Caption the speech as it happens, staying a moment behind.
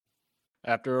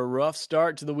After a rough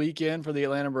start to the weekend for the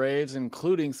Atlanta Braves,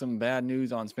 including some bad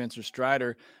news on Spencer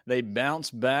Strider, they bounce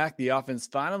back. The offense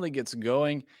finally gets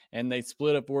going, and they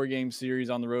split a four-game series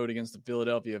on the road against the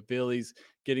Philadelphia Phillies,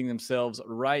 getting themselves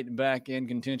right back in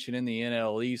contention in the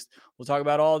NL East. We'll talk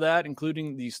about all that,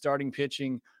 including the starting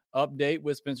pitching update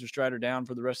with Spencer Strider down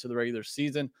for the rest of the regular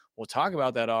season. We'll talk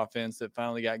about that offense that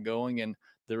finally got going and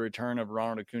the return of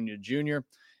Ronald Acuna Jr.,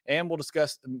 and we'll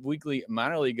discuss the weekly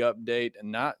minor league update.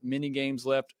 Not many games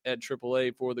left at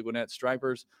AAA for the Gwinnett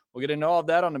Stripers. We'll get into all of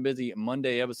that on a busy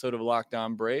Monday episode of Locked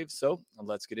On Braves. So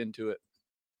let's get into it.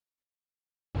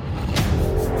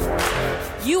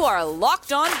 You are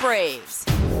Locked On Braves,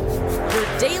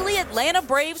 your daily Atlanta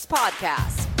Braves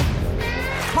podcast.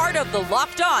 Part of the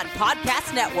Locked On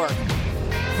Podcast Network,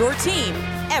 your team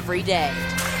every day.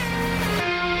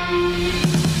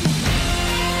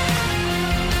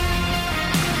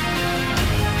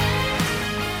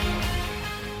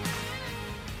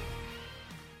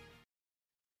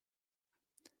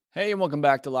 Hey, and welcome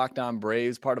back to Locked On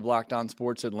Braves, part of Locked On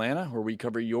Sports Atlanta, where we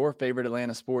cover your favorite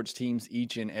Atlanta sports teams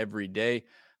each and every day.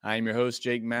 I am your host,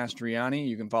 Jake Mastriani.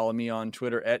 You can follow me on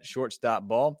Twitter at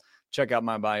shortstopball. Check out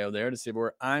my bio there to see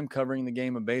where I'm covering the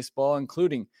game of baseball,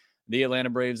 including the Atlanta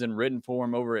Braves in written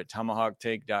form over at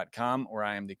tomahawktake.com, where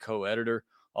I am the co-editor.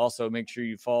 Also, make sure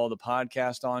you follow the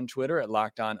podcast on Twitter at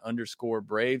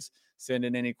LockedOn_Braves. Send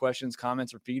in any questions,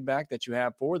 comments, or feedback that you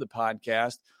have for the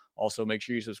podcast. Also, make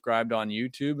sure you subscribed on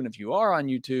YouTube. And if you are on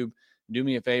YouTube, do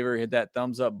me a favor, hit that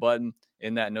thumbs up button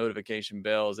and that notification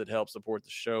bell, as it helps support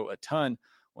the show a ton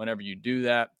whenever you do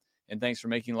that. And thanks for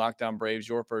making Locked On Braves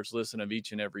your first listen of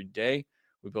each and every day.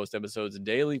 We post episodes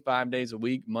daily, 5 days a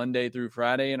week, Monday through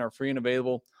Friday, and are free and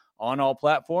available on all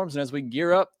platforms. And as we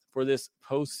gear up for this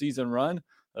postseason run,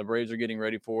 the Braves are getting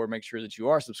ready for, make sure that you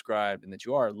are subscribed and that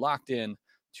you are locked in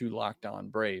to Locked On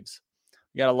Braves.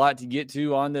 We got a lot to get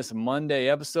to on this Monday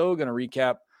episode. Going to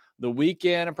recap the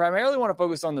weekend and primarily want to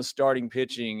focus on the starting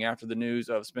pitching after the news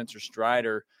of Spencer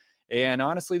Strider. And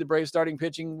honestly, the Braves starting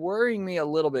pitching worrying me a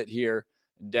little bit here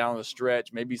down the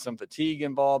stretch. Maybe some fatigue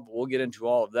involved. We'll get into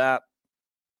all of that.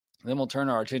 Then we'll turn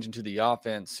our attention to the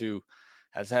offense, who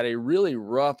has had a really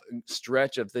rough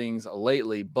stretch of things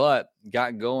lately, but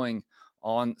got going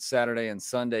on Saturday and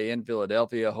Sunday in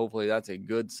Philadelphia. Hopefully that's a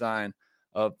good sign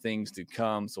of things to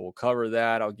come. So we'll cover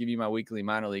that. I'll give you my weekly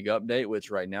minor league update,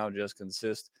 which right now just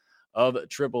consists of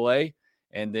AAA.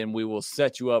 And then we will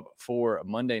set you up for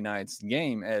Monday night's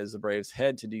game as the Braves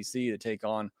head to DC to take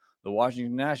on the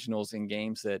Washington Nationals in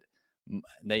games that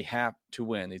they have to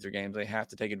win. These are games they have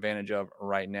to take advantage of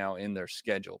right now in their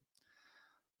schedule.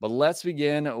 But let's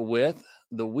begin with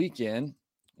the weekend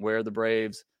where the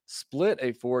Braves split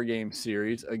a 4-game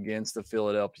series against the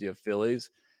Philadelphia Phillies.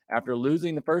 After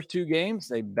losing the first 2 games,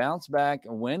 they bounce back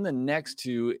and win the next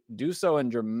 2, do so in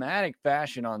dramatic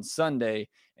fashion on Sunday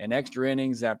in extra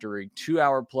innings after a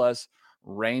 2-hour-plus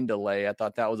rain delay. I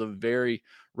thought that was a very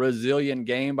resilient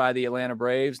game by the Atlanta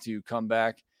Braves to come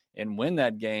back and win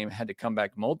that game. Had to come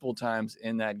back multiple times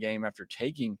in that game after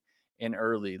taking an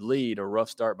early lead. A rough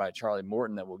start by Charlie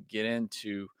Morton that we'll get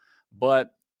into.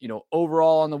 But,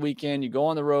 overall on the weekend, you go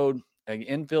on the road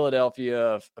in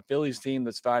Philadelphia, a Phillies team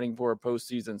that's fighting for a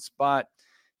postseason spot.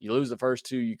 You lose the first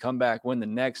 2, you come back, win the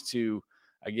next 2.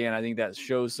 Again, I think that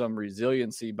shows some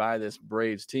resiliency by this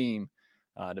Braves team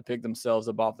to pick themselves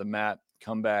up off the mat,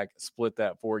 come back, split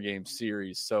that 4-game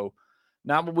series. So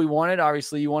not what we wanted.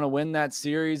 Obviously, you want to win that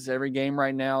series. Every game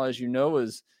right now, as you know,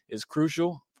 is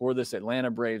crucial for this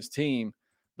Atlanta Braves team.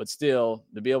 But still,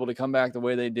 to be able to come back the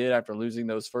way they did after losing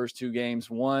those first 2 games,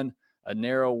 one, a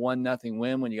narrow 1-0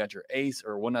 win when you got your ace,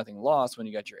 or 1-0 loss when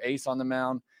you got your ace on the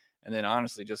mound, and then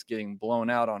honestly just getting blown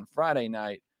out on Friday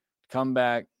night, come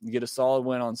back, get a solid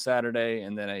win on Saturday,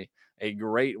 and then a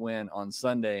great win on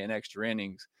Sunday in extra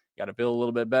innings. Got to feel a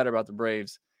little bit better about the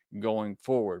Braves going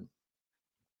forward.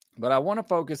 But I want to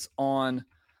focus on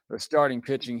the starting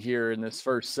pitching here in this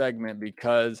first segment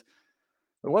because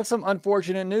there was some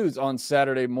unfortunate news on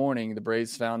Saturday morning. The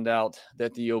Braves found out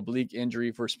that the oblique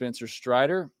injury for Spencer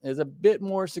Strider is a bit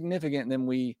more significant than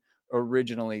we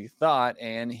originally thought,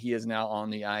 and he is now on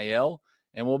the IL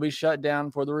and will be shut down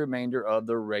for the remainder of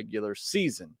the regular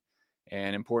season.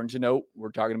 And important to note, we're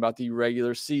talking about the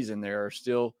regular season. There are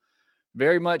still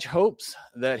very much hopes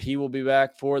that he will be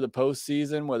back for the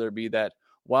postseason, whether it be that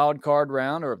wild card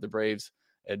round or if the Braves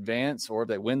advance or if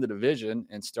they win the division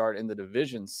and start in the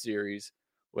division series.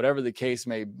 Whatever the case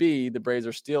may be, the Braves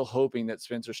are still hoping that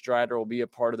Spencer Strider will be a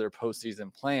part of their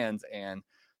postseason plans, and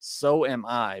so am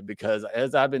I, because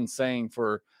as I've been saying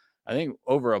for, I think,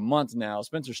 over a month now,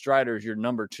 Spencer Strider is your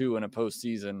number 2 in a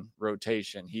postseason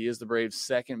rotation. He is the Braves'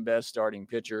 second best starting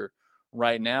pitcher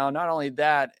right now. Not only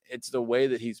that, it's the way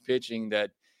that he's pitching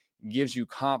that gives you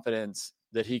confidence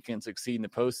that he can succeed in the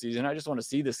postseason. I just want to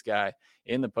see this guy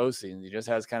in the postseason. He just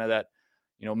has kind of that,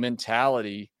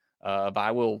 mentality of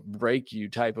I will break you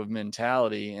type of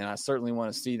mentality. And I certainly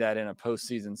want to see that in a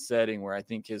postseason setting where I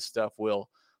think his stuff will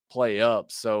play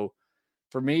up. So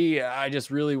for me, I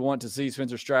just really want to see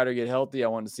Spencer Strider get healthy. I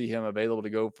want to see him available to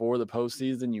go for the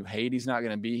postseason. You hate he's not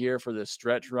going to be here for this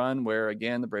stretch run where,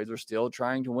 again, the Braves are still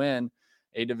trying to win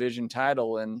a division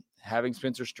title, and having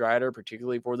Spencer Strider,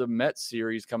 particularly for the Mets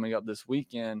series coming up this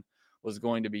weekend, was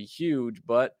going to be huge,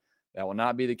 but that will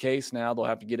not be the case now. They'll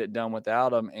have to get it done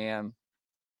without him. And,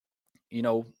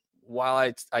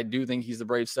 while I do think he's the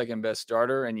Braves' second best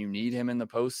starter and you need him in the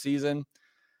postseason,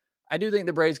 I do think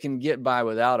the Braves can get by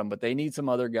without him, but they need some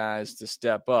other guys to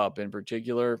step up, in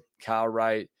particular, Kyle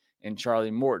Wright and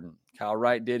Charlie Morton. Kyle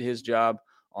Wright did his job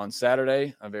on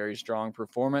Saturday, a very strong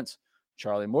performance.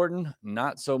 Charlie Morton,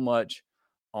 not so much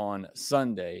on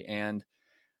Sunday. And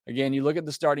again, you look at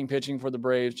the starting pitching for the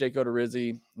Braves, Jake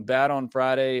Odorizzi, bad on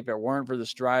Friday. If it weren't for the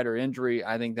Strider injury,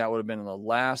 I think that would have been the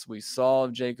last we saw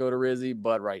of Jake Odorizzi.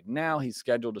 But right now, he's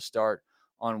scheduled to start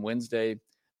on Wednesday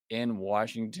in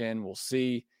Washington. We'll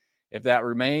see if that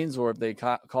remains or if they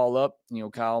call up,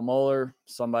 Kyle Muller,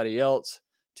 somebody else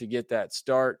to get that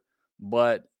start.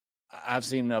 But I've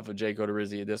seen enough of Jake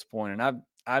Odorizzi at this point, and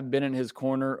I've been in his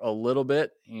corner a little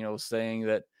bit, saying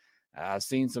that I've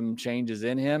seen some changes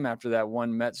in him after that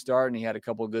one Met start, and he had a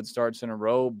couple of good starts in a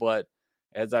row. But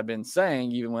as I've been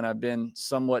saying, even when I've been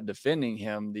somewhat defending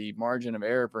him, the margin of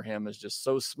error for him is just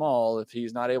so small. If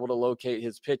he's not able to locate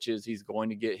his pitches, he's going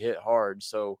to get hit hard.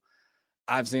 So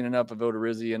I've seen enough of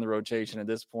Odorizzi in the rotation at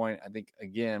this point. I think,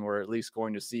 again, we're at least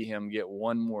going to see him get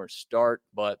one more start,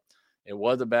 but it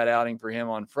was a bad outing for him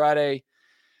on Friday.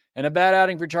 And a bad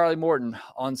outing for Charlie Morton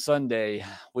on Sunday.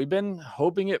 We've been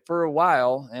hoping it for a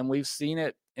while, and we've seen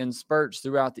it in spurts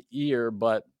throughout the year.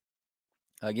 But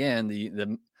again,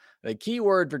 the key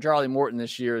word for Charlie Morton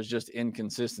this year is just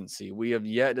inconsistency. We have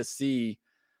yet to see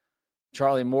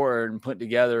Charlie Morton put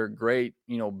together great,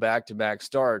 back-to-back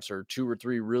starts or 2 or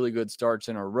 3 really good starts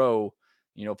in a row.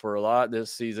 For a lot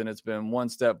this season, it's been 1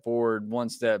 step forward, 1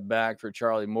 step back for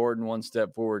Charlie Morton, 1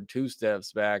 step forward, 2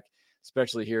 steps back.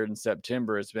 Especially here in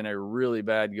September, it's been a really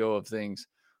bad go of things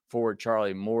for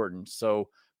Charlie Morton. So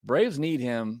Braves need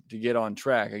him to get on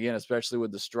track, again, especially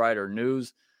with the Strider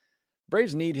news.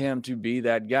 Braves need him to be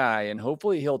that guy, and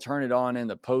hopefully he'll turn it on in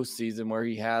the postseason where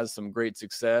he has some great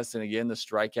success. And again, the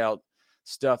strikeout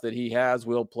stuff that he has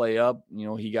will play up.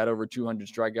 He got over 200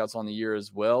 strikeouts on the year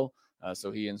as well.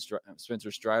 So he and Spencer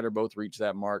Strider both reached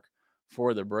that mark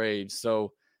for the Braves.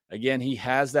 So again, he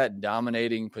has that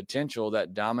dominating potential,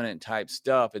 that dominant type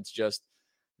stuff. It's just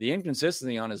the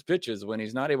inconsistency on his pitches. When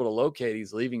he's not able to locate,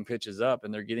 he's leaving pitches up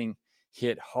and they're getting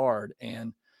hit hard.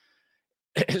 And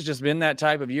it's just been that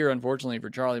type of year, unfortunately, for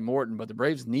Charlie Morton. But the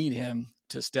Braves need him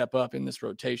to step up in this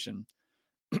rotation.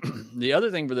 The other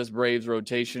thing for this Braves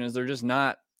rotation is they're just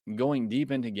not going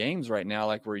deep into games right now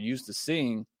like we're used to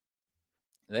seeing.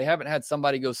 They haven't had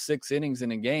somebody go 6 innings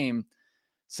in a game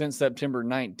since September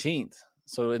 19th.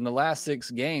 So in the last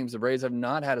 6 games, the Braves have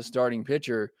not had a starting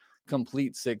pitcher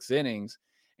complete 6 innings.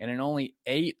 And in only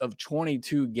 8 of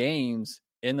 22 games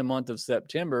in the month of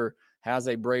September has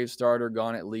a Brave starter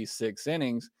gone at least 6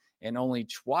 innings. And only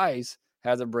twice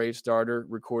has a Brave starter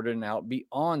recorded an out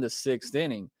beyond the 6th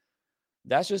inning.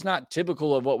 That's just not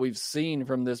typical of what we've seen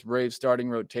from this Braves starting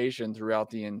rotation throughout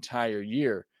the entire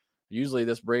year. Usually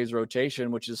this Braves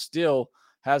rotation, which is still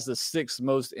has the 6th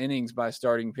most innings by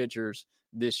starting pitchers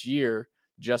this year,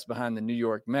 just behind the New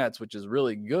York Mets, which is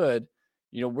really good.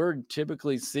 We're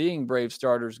typically seeing Brave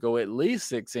starters go at least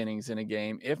 6 innings in a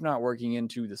game, if not working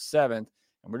into the 7th.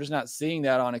 And we're just not seeing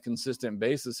that on a consistent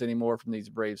basis anymore from these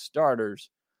Brave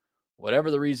starters. Whatever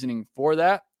the reasoning for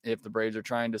that, if the Braves are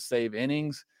trying to save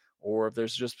innings or if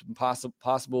there's just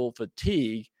possible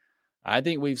fatigue, I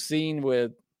think we've seen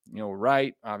with,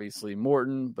 Wright, obviously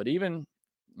Morton, but even,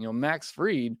 Max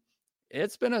Fried,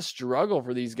 it's been a struggle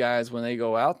for these guys when they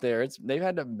go out there. They've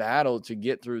had to battle to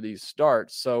get through these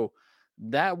starts. So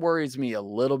that worries me a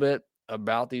little bit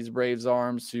about these Braves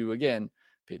arms who, again,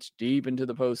 pitched deep into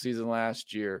the postseason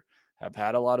last year, have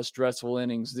had a lot of stressful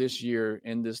innings this year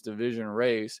in this division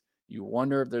race. You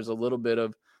wonder if there's a little bit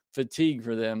of fatigue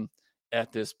for them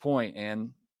at this point.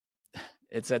 And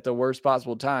it's at the worst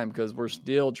possible time because we're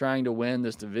still trying to win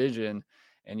this division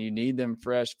and you need them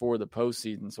fresh for the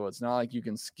postseason. So it's not like you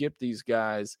can skip these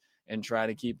guys and try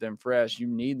to keep them fresh. You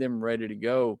need them ready to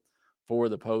go for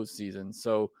the postseason.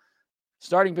 So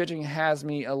starting pitching has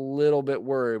me a little bit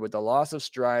worried with the loss of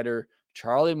Strider,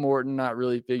 Charlie Morton not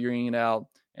really figuring it out,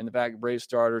 and the fact Braves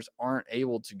starters aren't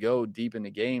able to go deep into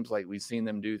games like we've seen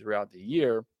them do throughout the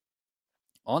year.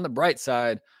 On the bright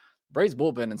side, Braves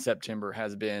bullpen in September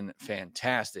has been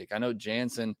fantastic. I know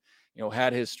Jansen,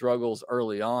 had his struggles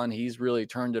early on. He's really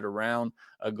turned it around.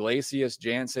 Iglesias,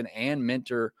 Jansen, and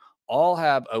Minter all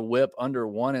have a WHIP under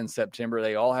 1 in September.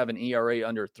 They all have an ERA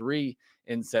under 3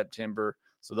 in September.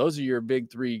 So those are your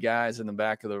big 3 guys in the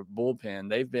back of the bullpen.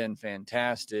 They've been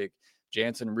fantastic.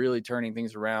 Jansen really turning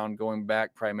things around, going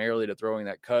back primarily to throwing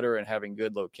that cutter and having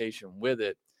good location with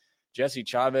it. Jesse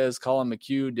Chavez, Colin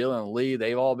McHugh, Dylan Lee,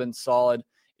 they've all been solid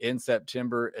in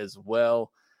September as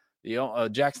well.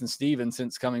 Jackson Stevens,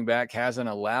 since coming back, hasn't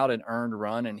allowed an earned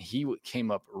run, and he came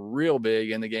up real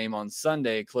big in the game on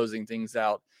Sunday, closing things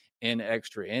out in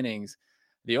extra innings.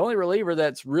 The only reliever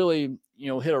that's really, hit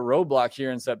a roadblock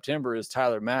here in September is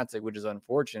Tyler Matzek, which is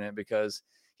unfortunate because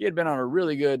he had been on a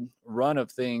really good run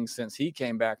of things since he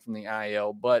came back from the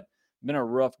IL, but been a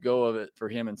rough go of it for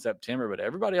him in September. But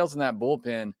everybody else in that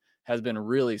bullpen has been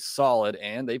really solid,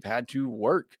 and they've had to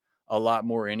work a lot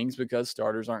more innings because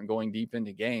starters aren't going deep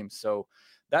into games. So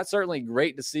that's certainly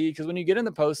great to see, because when you get in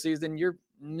the postseason, you're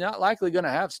not likely going to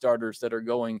have starters that are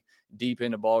going deep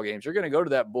into ball games. You're going to go to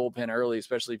that bullpen early,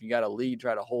 especially if you got a lead,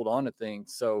 try to hold on to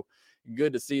things. So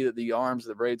good to see that the arms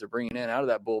the Braves are bringing in out of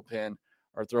that bullpen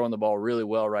are throwing the ball really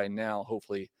well right now.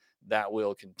 Hopefully that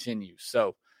will continue.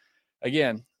 So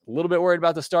again, a little bit worried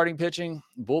about the starting pitching.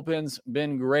 Bullpen's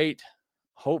been great.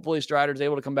 Hopefully Strider's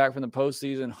able to come back from the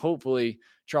postseason. Hopefully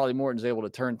Charlie Morton's able to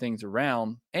turn things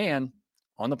around. And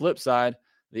on the flip side,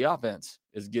 the offense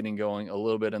is getting going a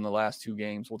little bit in the last 2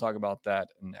 games. We'll talk about that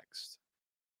next.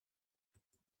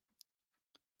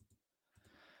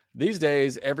 These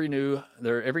days, every new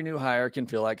hire can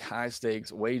feel like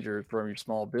high-stakes wagers from your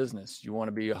small business. You want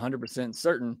to be 100%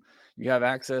 certain you have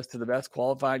access to the best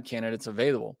qualified candidates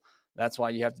available. That's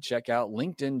why you have to check out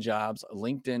LinkedIn Jobs.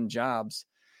 LinkedIn Jobs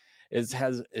is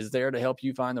there to help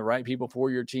you find the right people for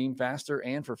your team faster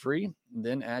and for free.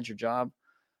 Then add your job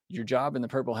in the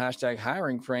purple hashtag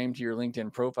hiring frame to your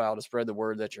LinkedIn profile to spread the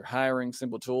word that you're hiring.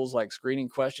 Simple tools like screening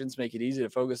questions make it easy to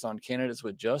focus on candidates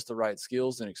with just the right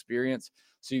skills and experience,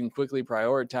 so you can quickly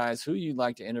prioritize who you'd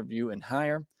like to interview and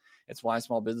hire. It's why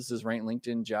small businesses rank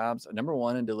LinkedIn Jobs number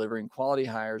 1 in delivering quality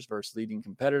hires versus leading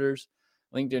competitors.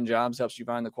 LinkedIn Jobs helps you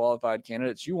find the qualified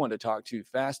candidates you want to talk to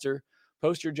faster.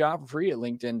 Post your job for free at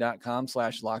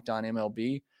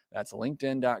linkedin.com/lockedonmlb. That's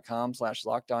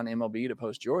linkedin.com/lockedonmlb to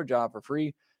post your job for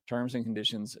free. Terms and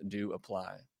conditions do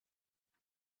apply.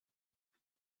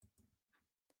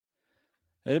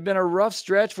 It had been a rough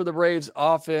stretch for the Braves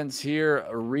offense here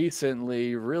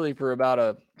recently, really for about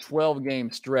a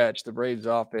 12-game stretch. The Braves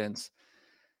offense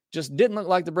just didn't look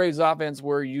like the Braves offense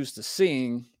we're used to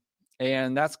seeing,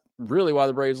 and that's really why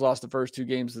the Braves lost the first 2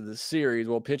 games of the series.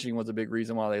 Well, pitching was a big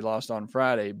reason why they lost on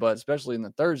Friday, but especially in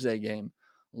the Thursday game,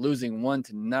 losing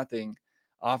 1-0,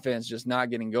 offense just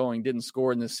not getting going, didn't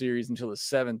score in this series until the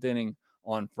 7th inning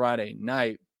on Friday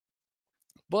night.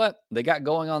 But they got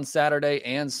going on Saturday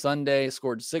and Sunday,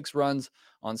 scored 6 runs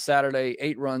on Saturday,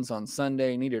 8 runs on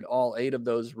Sunday, needed all 8 of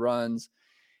those runs.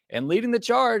 And leading the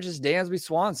charge is Dansby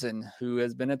Swanson, who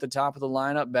has been at the top of the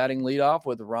lineup, batting leadoff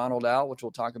with Ronald out, which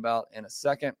we'll talk about in a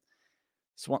second.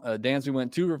 Dansby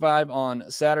went 2 for 5 on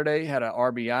Saturday, had an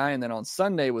RBI, and then on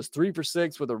Sunday was 3 for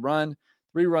 6 with a run,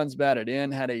 3 runs batted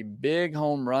in, had a big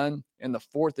home run in the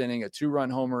 4th inning, a 2-run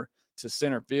homer to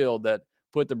center field that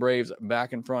put the Braves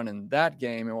back in front in that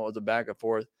game, and what was a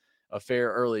back-and-forth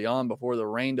affair early on before the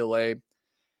rain delay.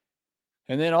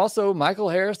 And then also Michael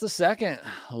Harris II.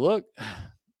 Look,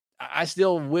 I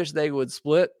still wish they would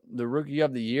split the Rookie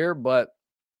of the Year, but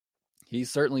he's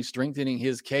certainly strengthening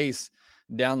his case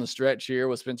down the stretch here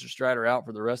with Spencer Strider out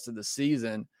for the rest of the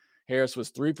season. Harris was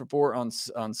 3 for 4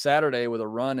 on Saturday with a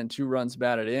run and 2 runs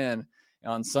batted in.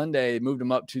 On Sunday, moved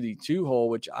him up to the 2-hole,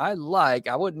 which I like.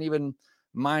 I wouldn't even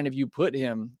mind if you put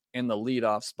him in the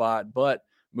leadoff spot, but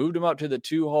moved him up to the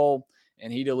 2-hole,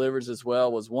 and he delivers as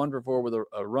well. Was 1 for 4 with a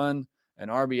run, an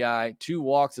RBI, 2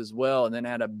 walks as well, and then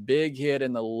had a big hit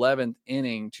in the 11th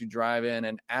inning to drive in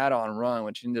an add-on run,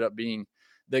 which ended up being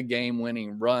the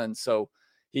game-winning run. So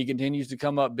he continues to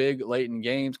come up big late in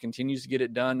games, continues to get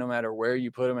it done no matter where you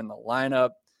put him in the lineup.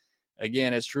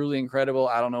 Again, it's truly incredible.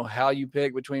 I don't know how you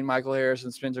pick between Michael Harris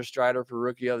and Spencer Strider for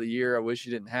Rookie of the Year. I wish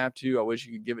you didn't have to. I wish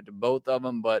you could give it to both of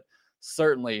them, but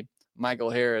certainly Michael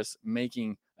Harris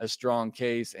making a strong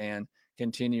case and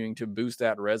continuing to boost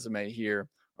that resume here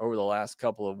over the last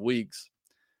couple of weeks.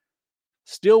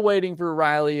 Still waiting for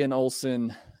Riley and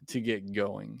Olsen to get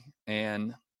going,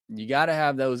 and you got to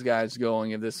have those guys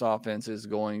going if this offense is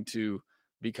going to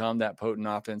become that potent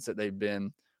offense that they've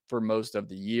been for most of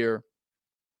the year.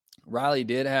 Riley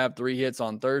did have 3 hits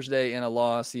on Thursday and a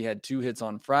loss. He had 2 hits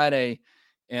on Friday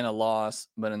and a loss.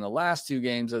 But in the last 2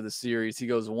 games of the series, he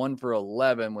goes 1 for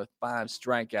 11 with 5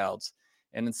 strikeouts.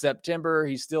 And in September,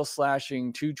 he's still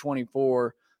slashing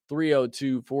 224,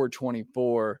 302,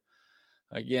 424.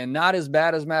 Again, not as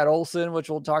bad as Matt Olson, which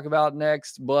we'll talk about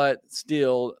next, but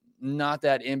still not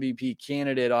that MVP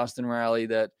candidate, Austin Riley,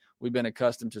 that we've been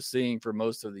accustomed to seeing for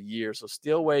most of the year. So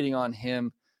still waiting on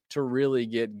him to really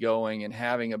get going and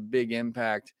having a big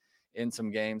impact in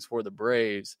some games for the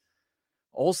Braves.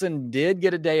 Olson did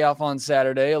get a day off on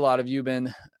Saturday. A lot of you have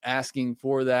been asking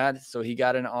for that. So he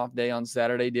got an off day on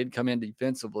Saturday, did come in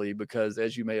defensively because,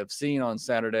 as you may have seen on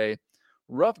Saturday,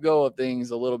 rough go of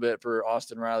things a little bit for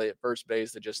Austin Riley at first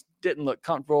base that just didn't look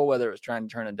comfortable, whether it was trying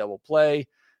to turn a double play,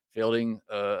 fielding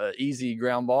an easy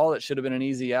ground ball that should have been an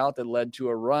easy out that led to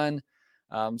a run.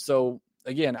 So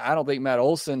again, I don't think Matt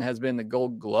Olson has been the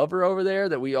Gold Glover over there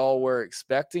that we all were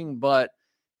expecting, but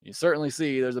you certainly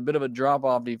see there's a bit of a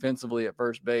drop-off defensively at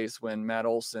first base when Matt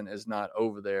Olson is not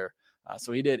over there.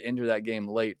 So he did enter that game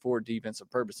late for defensive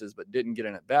purposes, but didn't get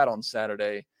in at bat on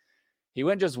Saturday. He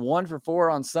went just 1 for 4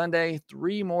 on Sunday,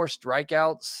 3 more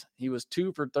strikeouts. He was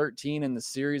 2 for 13 in the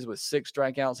series with 6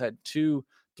 strikeouts, had 2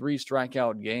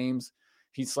 3-strikeout games.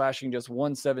 He's slashing just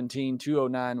 117,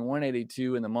 209,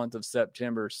 182 in the month of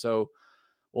September. So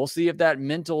we'll see if that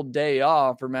mental day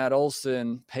off for Matt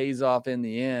Olson pays off in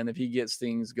the end if he gets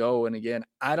things going. Again,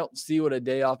 I don't see what a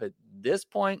day off at this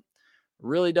point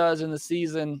really does in the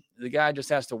season. The guy just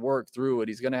has to work through it.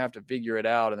 He's going to have to figure it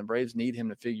out, and the Braves need him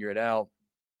to figure it out.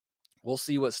 We'll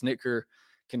see what Snitker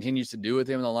continues to do with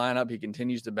him in the lineup. He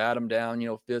continues to bat him down,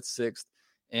 5th, 6th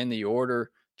in the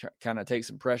order, kind of take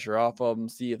some pressure off of him,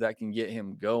 see if that can get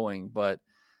him going. But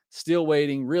still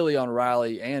waiting really on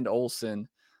Riley and Olson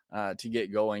to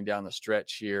get going down the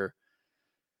stretch here.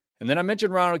 And then I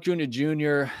mentioned Ronald Acuna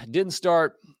Jr. didn't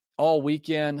start all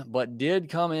weekend, but did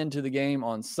come into the game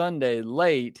on Sunday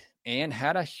late and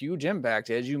had a huge impact,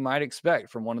 as you might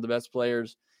expect from one of the best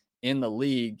players in the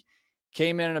league.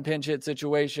 Came in a pinch hit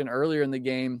situation earlier in the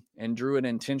game and drew an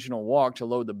intentional walk to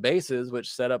load the bases,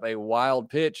 which set up a wild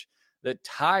pitch that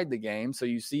tied the game. So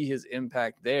you see his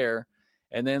impact there.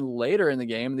 And then later in the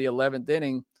game, the 11th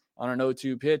inning, on an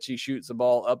 0-2 pitch, he shoots the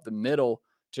ball up the middle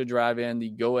to drive in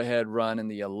the go-ahead run in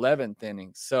the 11th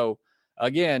inning. So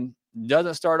again,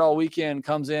 doesn't start all weekend,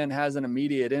 comes in, has an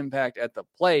immediate impact at the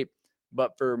plate.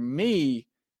 But for me,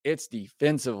 it's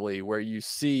defensively where you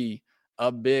see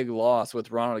a big loss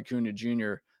with Ronald Acuna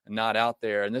Jr. not out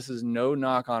there. And this is no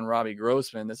knock on Robbie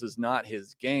Grossman. This is not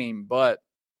his game, but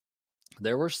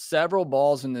there were several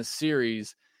balls in this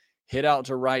series hit out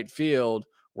to right field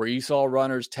where you saw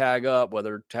runners tag up,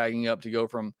 whether tagging up to go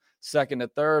from second to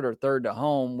third or third to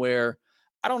home, where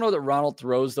I don't know that Ronald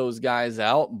throws those guys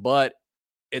out, but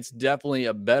it's definitely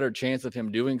a better chance of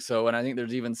him doing so. And I think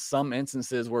there's even some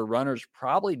instances where runners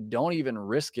probably don't even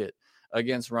risk it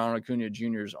against Ronald Acuna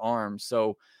Jr.'s arm.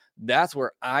 So that's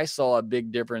where I saw a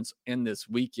big difference in this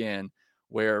weekend,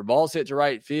 where balls hit to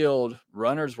right field,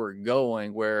 runners were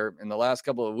going, where in the last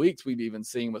couple of weeks we've even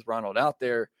seen with Ronald out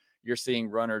there, you're seeing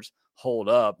runners hold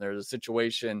up. There's a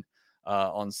situation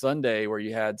on Sunday where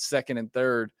you had second and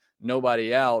third,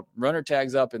 nobody out, runner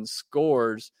tags up and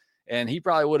scores, and he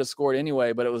probably would have scored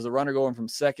anyway, but it was the runner going from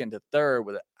second to third.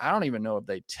 I don't even know if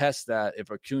they test that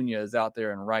if Acuna is out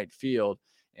there in right field.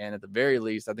 And at the very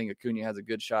least, I think Acuna has a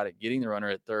good shot at getting the runner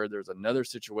at third. There's another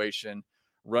situation,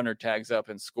 runner tags up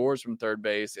and scores from third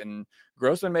base, and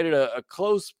Grossman made it a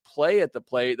close play at the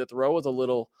plate. The throw was a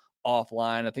little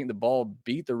offline. I think the ball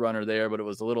beat the runner there, but it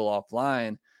was a little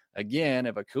offline. Again,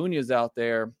 if Acuna's out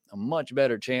there, a much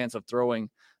better chance of throwing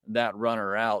that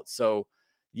runner out. So,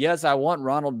 yes, I want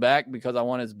Ronald back because I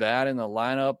want his bat in the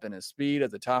lineup and his speed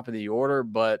at the top of the order.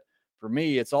 But for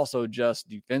me, it's also just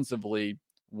defensively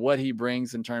what he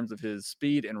brings in terms of his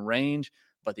speed and range,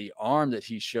 but the arm that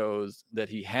he shows that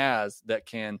he has that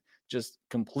can just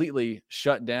completely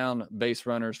shut down base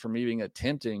runners from even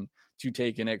attempting to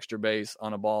take an extra base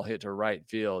on a ball hit to right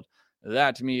field.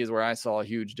 That to me is where I saw a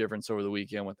huge difference over the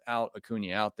weekend without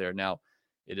Acuna out there. Now,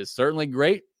 it is certainly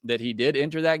great that he did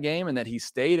enter that game and that he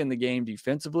stayed in the game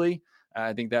defensively.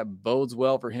 I think that bodes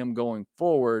well for him going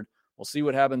forward. We'll see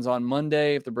what happens on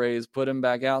Monday if the Braves put him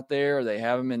back out there or they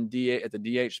have him in at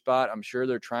the DH spot. I'm sure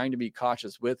they're trying to be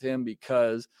cautious with him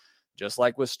because just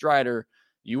like with Strider,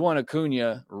 you want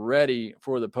Acuna ready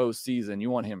for the postseason.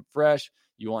 You want him fresh.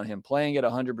 You want him playing at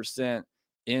 100%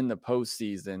 in the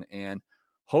postseason. And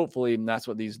hopefully that's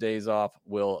what these days off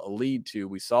will lead to.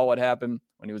 We saw what happened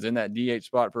when he was in that DH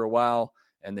spot for a while,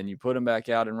 and then you put him back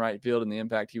out in right field and the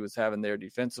impact he was having there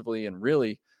defensively and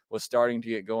really was starting to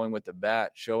get going with the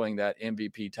bat, showing that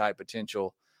MVP type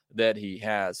potential that he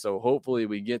has. So hopefully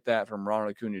we get that from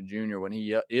Ronald Acuna Jr. when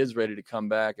he is ready to come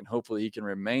back, and hopefully he can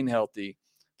remain healthy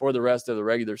for the rest of the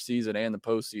regular season and the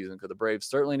postseason, because the Braves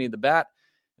certainly need the bat.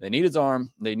 They need his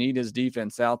arm. They need his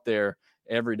defense out there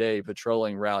every day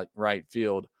patrolling right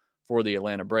field for the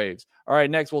Atlanta Braves. All right,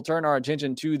 next we'll turn our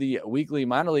attention to the weekly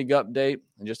minor league update,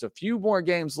 and just a few more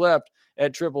games left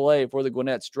at AAA for the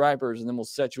Gwinnett Stripers, and then we'll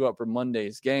set you up for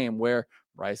Monday's game, where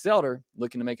Bryce Elder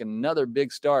looking to make another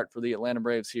big start for the Atlanta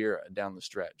Braves here down the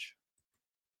stretch.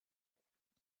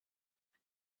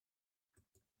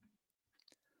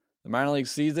 The minor league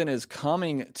season is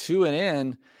coming to an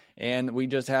end, and we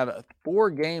just have 4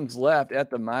 games left at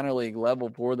the minor league level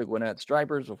for the Gwinnett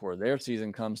Stripers before their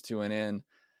season comes to an end.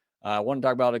 I want to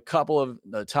talk about a couple of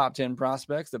the top 10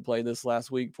 prospects that played this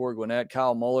last week for Gwinnett.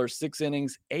 Kyle Muller, 6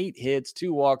 innings, 8 hits,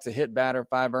 2 walks, a hit batter,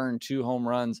 5 earned, 2 home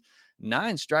runs,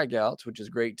 9 strikeouts, which is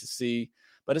great to see.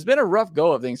 But it's been a rough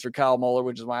go of things for Kyle Muller,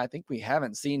 which is why I think we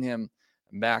haven't seen him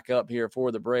back up here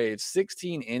for the Braves.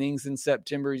 16 innings in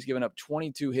September. He's given up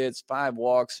 22 hits, 5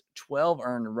 walks, 12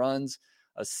 earned runs,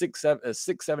 a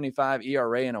 6.75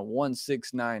 ERA, and a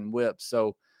 1.69 WHIP.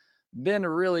 So been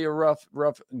really a rough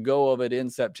go of it in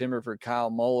September for Kyle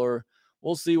Muller.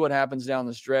 We'll see what happens down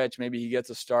the stretch. Maybe he gets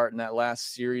a start in that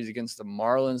last series against the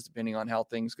Marlins, depending on how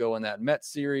things go in that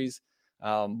Mets series.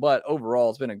 But overall,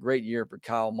 it's been a great year for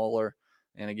Kyle Muller.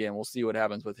 And again, we'll see what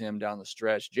happens with him down the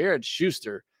stretch. Jared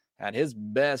Schuster had his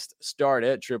best start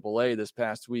at AAA this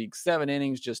past week. 7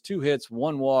 innings, just 2 hits,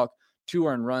 1 walk, 2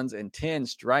 earned runs, and 10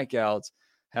 strikeouts.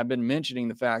 Have been mentioning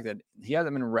the fact that he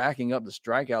hasn't been racking up the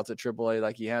strikeouts at AAA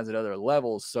like he has at other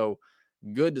levels. So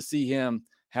good to see him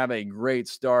have a great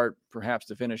start, perhaps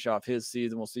to finish off his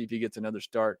season. We'll see if he gets another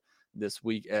start this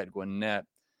week at Gwinnett.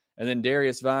 And then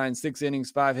Darius Vine, 6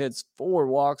 innings, 5 hits, 4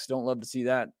 walks. Don't love to see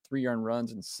that. 3 earned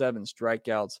runs and 7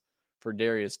 strikeouts for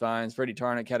Darius Vines. Freddie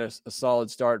Tarnick had a solid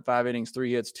start, 5 innings,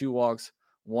 3 hits, 2 walks,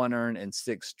 1 earned, and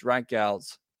 6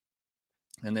 strikeouts.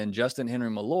 And then Justin Henry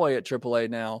Malloy at AAA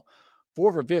now,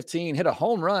 4 for 15, hit a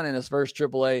home run in his first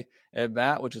AAA at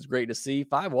bat, which is great to see.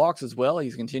 5 walks as well.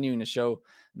 He's continuing to show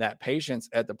that patience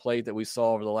at the plate that we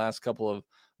saw over the last couple of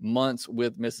months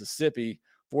with Mississippi.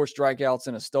 4 strikeouts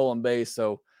and a stolen base.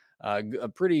 So a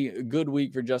pretty good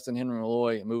week for Justin Henry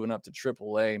Malloy moving up to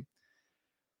AAA.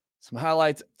 Some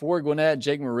highlights for Gwinnett.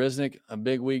 Jake Marisnick, a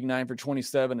big week, 9 for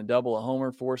 27, a double, a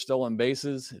homer, 4 stolen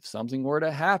bases. If something were to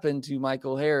happen to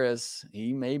Michael Harris,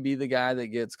 he may be the guy that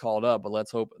gets called up, but let's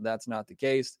hope that's not the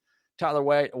case. Tyler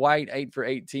White, 8 for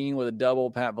 18 with a double.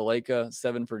 Pat Valleca,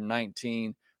 7 for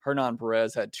 19. Hernan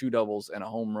Perez had 2 doubles and a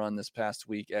home run this past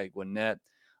week at Gwinnett.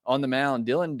 On the mound,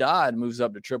 Dylan Dodd moves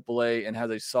up to AAA and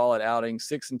has a solid outing.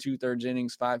 6 2/3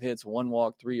 innings, 5 hits, 1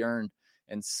 walk, 3 earned,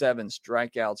 and 7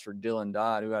 strikeouts for Dylan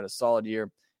Dodd, who had a solid year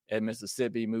at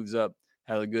Mississippi. Moves up,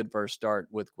 had a good first start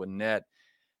with Gwinnett.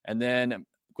 And then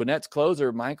Gwinnett's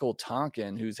closer, Michael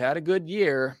Tonkin, who's had a good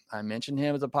year. I mentioned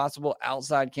him as a possible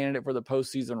outside candidate for the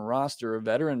postseason roster, a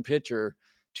veteran pitcher.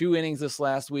 2 innings this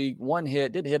last week, 1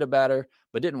 hit, did hit a batter,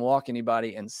 but didn't walk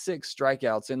anybody, and 6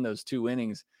 strikeouts in those 2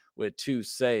 innings with 2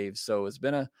 saves. So it's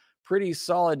been a pretty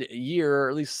solid year, or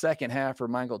at least second half for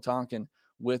Michael Tonkin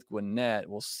with Gwinnett.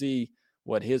 We'll see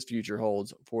what his future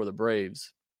holds for the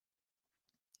Braves.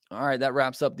 All right, that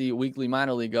wraps up the weekly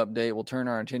minor league update. We'll turn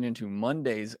our attention to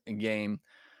Monday's game,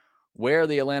 where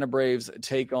the Atlanta Braves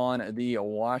take on the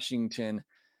Washington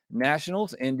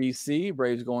Nationals in DC.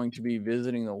 Braves going to be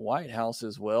visiting the White House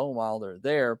as well while they're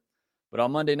there. But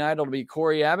on Monday night, it'll be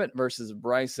Corey Abbott versus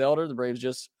Bryce Elder. The Braves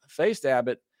just faced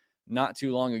Abbott not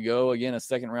too long ago. Again, a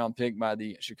second-round pick by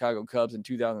the Chicago Cubs in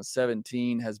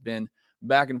 2017, has been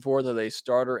back and forth as a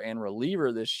starter and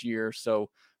reliever this year.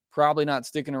 So probably not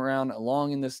sticking around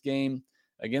long in this game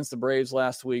against the Braves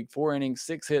last week. 4 innings,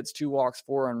 6 hits, 2 walks,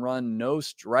 4 earned run, no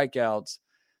strikeouts.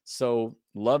 So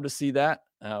love to see that,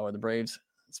 where the Braves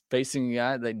facing a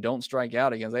guy they don't strike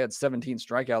out against. They had 17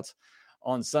 strikeouts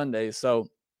on Sunday. So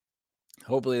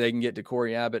hopefully they can get to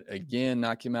Corey Abbott again,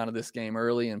 knock him out of this game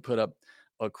early, and put up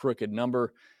a crooked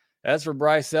number. As for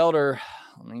Bryce Elder,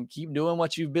 I mean, keep doing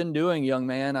what you've been doing, young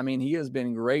man. I mean, he has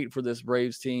been great for this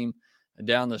Braves team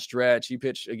down the stretch. He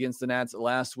pitched against the Nats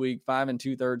last week, 5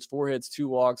 2/3, 4 hits, 2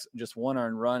 walks, just 1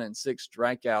 earned run, and 6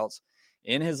 strikeouts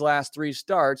in his last 3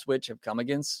 starts, which have come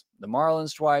against the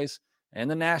Marlins twice and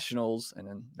the Nationals,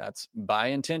 and that's by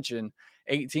intention.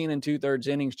 18 2/3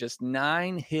 innings, just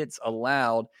 9 hits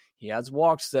allowed. He has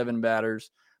walked 7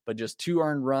 batters, but just 2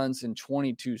 earned runs and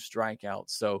 22 strikeouts.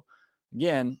 So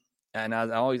again, and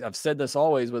I've said this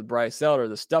always with Bryce Elder,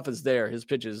 the stuff is there. His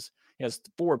pitches, He has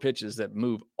 4 pitches that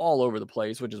move all over the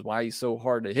place, which is why he's so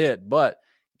hard to hit. But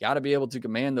got to be able to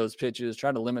command those pitches,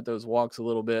 try to limit those walks a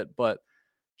little bit. But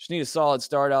just need a solid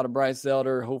start out of Bryce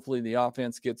Elder. Hopefully the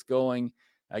offense gets going.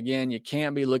 Again, you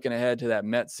can't be looking ahead to that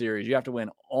Mets series. You have to win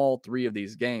all 3 of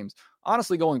these games.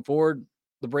 Honestly, going forward,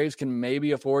 the Braves can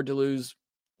maybe afford to lose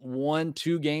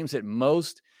 1-2 games at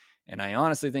most. And I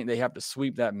honestly think they have to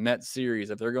sweep that Mets series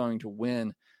if they're going to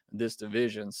win this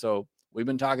division. So we've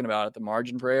been talking about it. The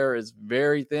margin for error is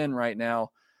very thin right now.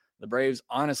 The Braves,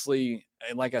 honestly,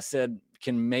 like I said,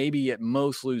 can maybe at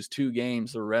most lose 2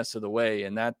 games the rest of the way.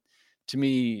 And that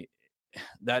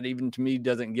even to me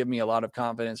doesn't give me a lot of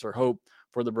confidence or hope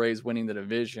for the Braves winning the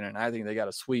division. And I think they got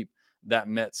to sweep that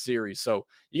Mets series. So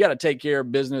you got to take care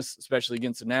of business, especially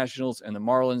against the Nationals and the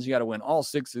Marlins. You got to win all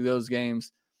 6 of those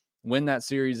games, win that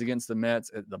series against the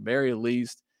Mets at the very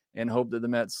least, and hope that the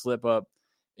Mets slip up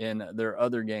in their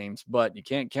other games. But you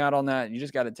can't count on that. You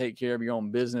just got to take care of your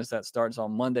own business. That starts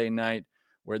on Monday night,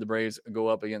 where the Braves go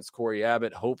up against Corey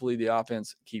Abbott. Hopefully the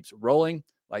offense keeps rolling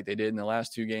like they did in the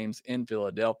last 2 games in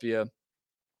Philadelphia.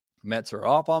 Mets are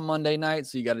off on Monday night,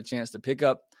 so you got a chance to pick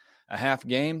up a half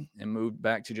game and move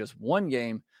back to just 1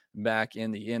 game back in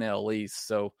the NL East.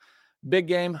 So big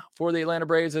game for the Atlanta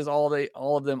Braves, as all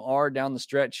of them are down the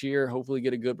stretch here. Hopefully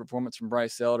get a good performance from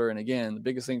Bryce Elder. And again, the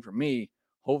biggest thing for me,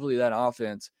 hopefully that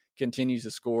offense continues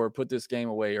to score, put this game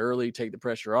away early, take the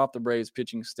pressure off the Braves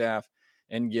pitching staff,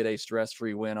 and get a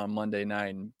stress-free win on Monday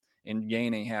night and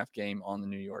gain a half game on the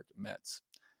New York Mets.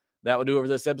 That will do it for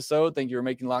this episode. Thank you for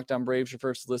making Locked On Braves your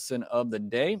first listen of the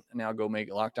day. Now go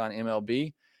make Locked On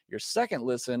MLB your second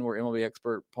listen, where MLB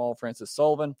expert Paul Francis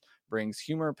Sullivan brings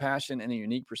humor, passion, and a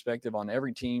unique perspective on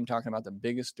every team, talking about the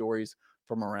biggest stories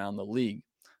from around the league.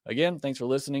 Again, thanks for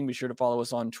listening. Be sure to follow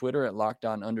us on Twitter at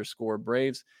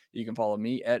LockedOn_Braves. You can follow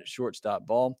me at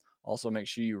ShortstopBall. Also, make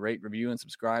sure you rate, review, and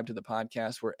subscribe to the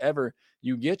podcast wherever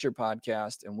you get your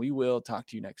podcast, and we will talk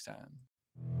to you next time.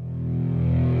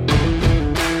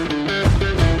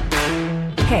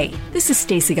 Hey, this is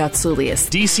Stacey Gotsoulias,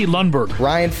 DC Lundberg,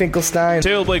 Ryan Finkelstein,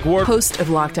 Taylor Blake Ward, host of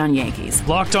Locked On Yankees,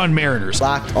 Locked On Mariners,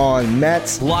 Locked On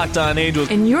Mets, Locked On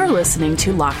Angels, and you're listening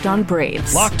to Locked On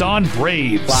Braves. Locked On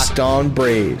Braves. Locked On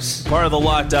Braves. Part of the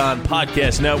Locked On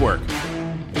Podcast Network,